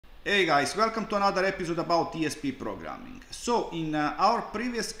Hey guys, welcome to another episode about ESP programming. So in our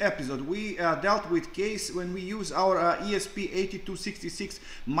previous episode we dealt with case when we use our ESP8266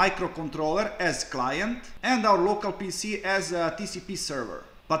 microcontroller as client and our local PC as a TCP server.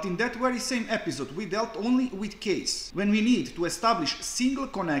 But in that very same episode we dealt only with case when we need to establish single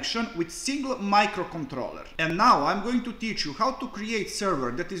connection with single microcontroller. And now I'm going to teach you how to create server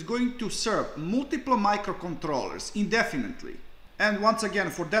that is going to serve multiple microcontrollers indefinitely. And once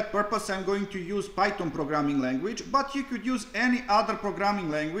again, for that purpose, I'm going to use Python programming language, but you could use any other programming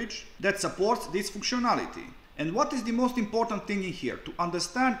language that supports this functionality. And what is the most important thing in here? To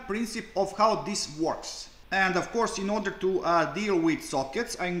understand principle of how this works. And of course, in order to deal with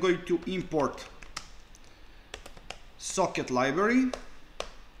sockets, I'm going to import socket library.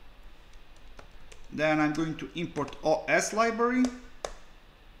 Then I'm going to import OS library.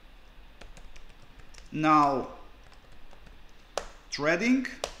 Now, threading.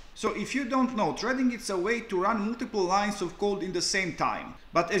 So if you don't know, threading is a way to run multiple lines of code in the same time.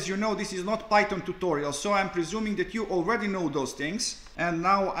 But as you know, this is not Python tutorial, so I'm presuming that you already know those things. And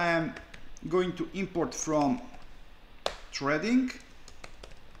now I am going to import from threading,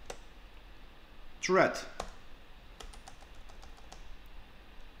 thread.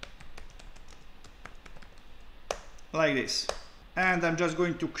 Like this. And I'm just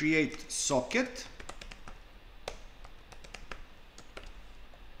going to create socket.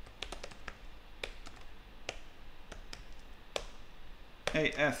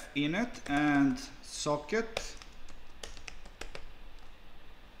 AF init and socket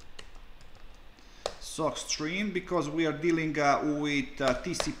sock stream, because we are dealing with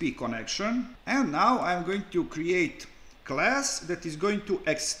TCP connection. And now I'm going to create class that is going to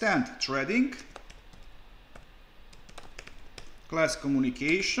extend threading, class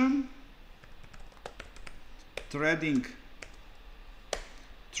communication, threading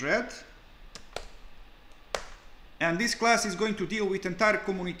thread. And this class is going to deal with entire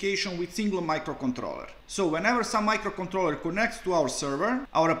communication with single microcontroller. So whenever some microcontroller connects to our server,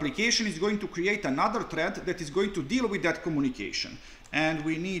 our application is going to create another thread that is going to deal with that communication. And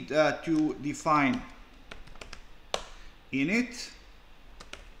we need to define init.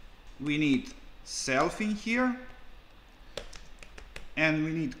 We need self in here. And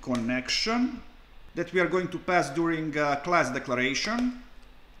we need connection that we are going to pass during class declaration.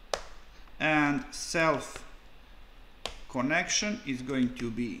 And self connection is going to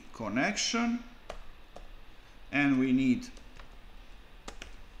be connection, and we need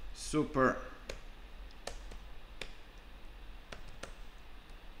super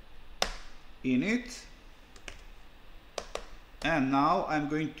init. And now I'm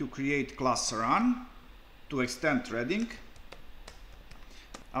going to create class run to extend threading.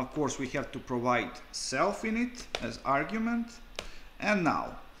 Of course, we have to provide self init as argument. And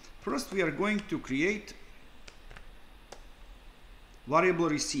now first we are going to create variable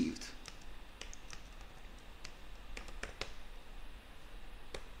received.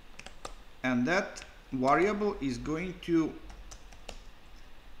 And that variable is going to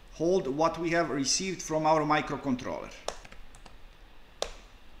hold what we have received from our microcontroller.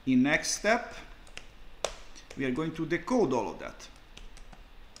 In next step, we are going to decode all of that.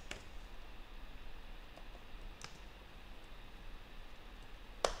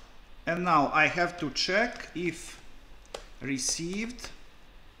 And now I have to check if received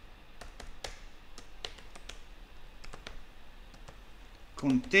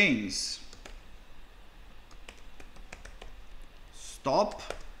contains stop.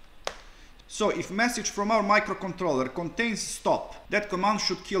 So if message from our microcontroller contains stop, that command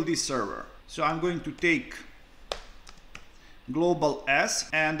should kill this server. So I'm going to take global S,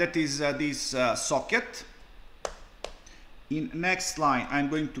 and that is this socket. In next line I'm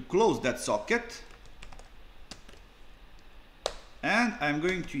going to close that socket. And I'm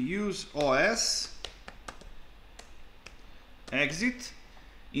going to use OS exit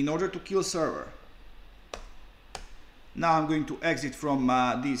in order to kill server. Now I'm going to exit from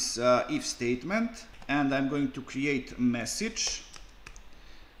this if statement, and I'm going to create a message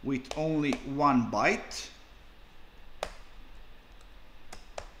with only 1 byte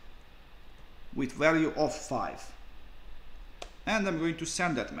with value of 5. And I'm going to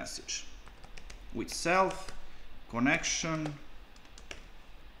send that message with self connection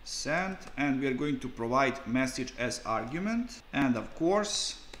send, and we are going to provide message as argument. And of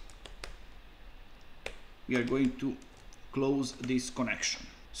course we are going to close this connection.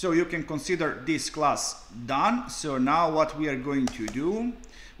 So you can consider this class done. So now what we are going to do,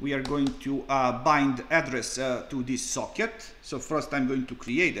 we are going to bind address to this socket. So first I'm going to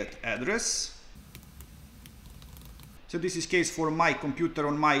create that address. So this is case for my computer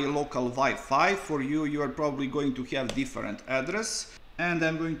on my local Wi-Fi. For you, you are probably going to have different address. And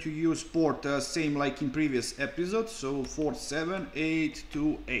I'm going to use port same like in previous episodes, so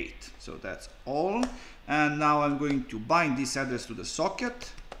 47828. So that's all. And now I'm going to bind this address to the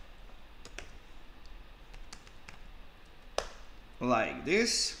socket. Like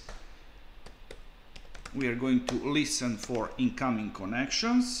this. We are going to listen for incoming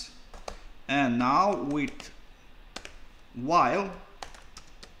connections. And now with while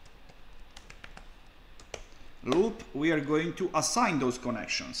loop, we are going to assign those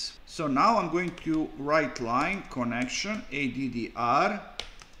connections. So now I'm going to write line connection ADDR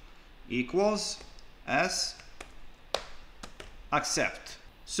equals S accept.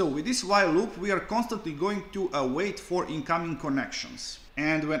 So with this while loop, we are constantly going to wait for incoming connections.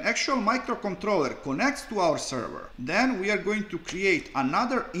 And when actual microcontroller connects to our server, then we are going to create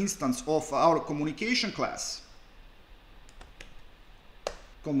another instance of our communication class.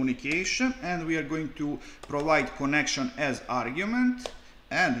 Communication, and we are going to provide connection as argument.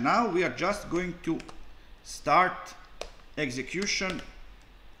 And now we are just going to start execution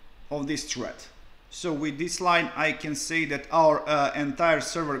of this thread. So with this line, I can say that our entire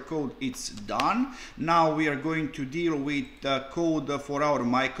server code is done. Now we are going to deal with the code for our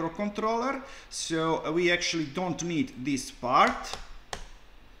microcontroller. So we actually don't need this part.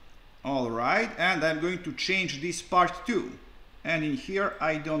 All right, and I'm going to change this part too. And in here,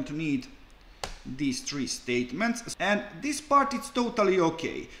 I don't need these three statements, and this part is totally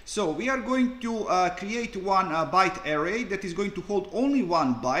okay. So we are going to create one byte array that is going to hold only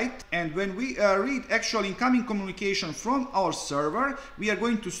 1 byte, and when we read actual incoming communication from our server, we are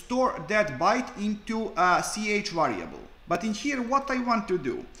going to store that byte into a ch variable. But in here, what I want to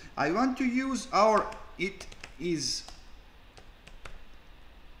do, I want to use our it is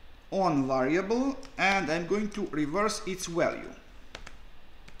on variable, and I'm going to reverse its value.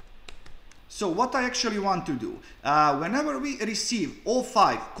 So what I actually want to do, whenever we receive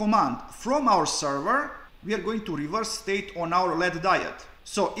O5 command from our server, we are going to reverse state on our LED diode.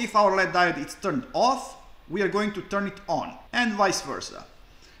 So if our LED diode is turned off, we are going to turn it on, and vice versa.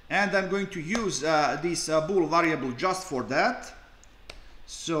 And I'm going to use this bool variable just for that.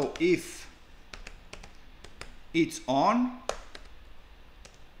 So if it's on,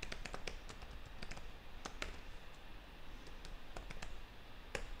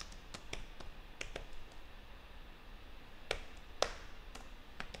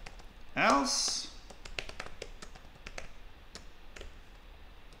 else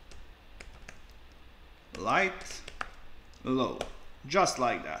light low, just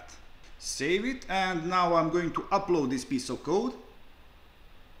like that. Save it, and now I'm going to upload this piece of code.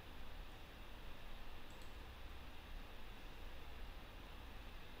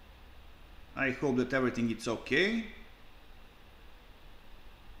 I hope that everything is okay.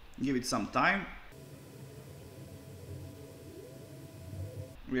 Give it some time.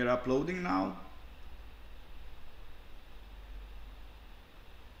 We are uploading now.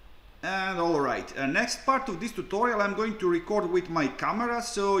 And alright, next part of this tutorial I'm going to record with my camera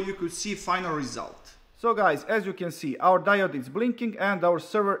so you could see final result. So guys, as you can see, our diode is blinking and our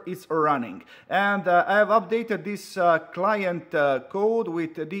server is running. And I have updated this client code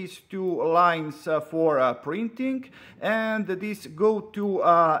with these two lines for printing, and this go to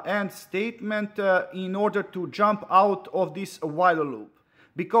end statement in order to jump out of this while loop,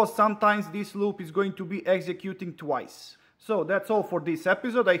 because sometimes this loop is going to be executing twice. So that's all for this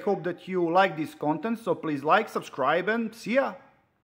episode. I hope that you like this content, so please like, subscribe, and see ya!